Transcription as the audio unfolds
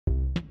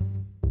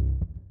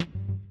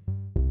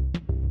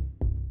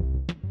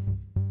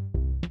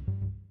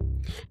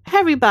Hey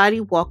everybody,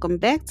 welcome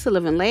back to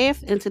Live and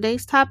Laugh, and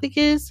today's topic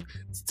is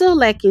still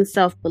lacking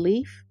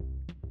self-belief.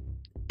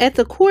 At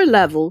the core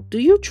level, do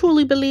you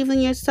truly believe in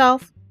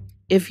yourself?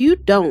 If you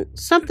don't,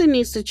 something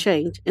needs to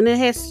change, and it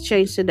has to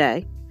change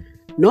today.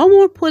 No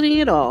more putting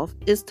it off.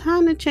 It's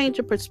time to change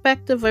your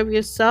perspective of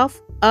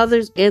yourself,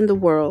 others, and the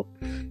world.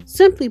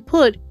 Simply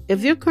put,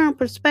 if your current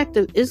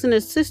perspective isn't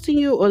assisting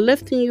you or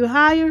lifting you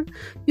higher,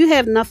 you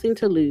have nothing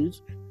to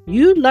lose.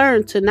 You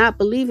learn to not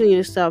believe in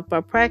yourself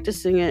by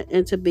practicing it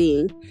into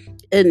being.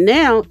 And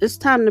now it's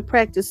time to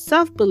practice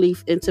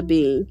self-belief into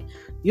being.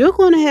 You're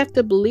going to have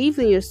to believe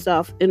in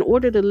yourself in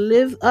order to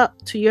live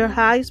up to your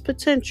highest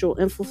potential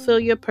and fulfill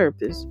your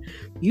purpose.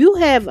 You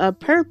have a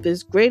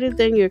purpose greater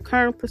than your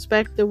current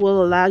perspective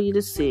will allow you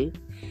to see.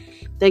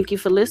 Thank you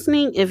for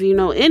listening. If you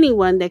know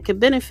anyone that could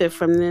benefit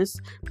from this,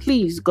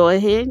 please go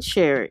ahead and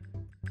share it.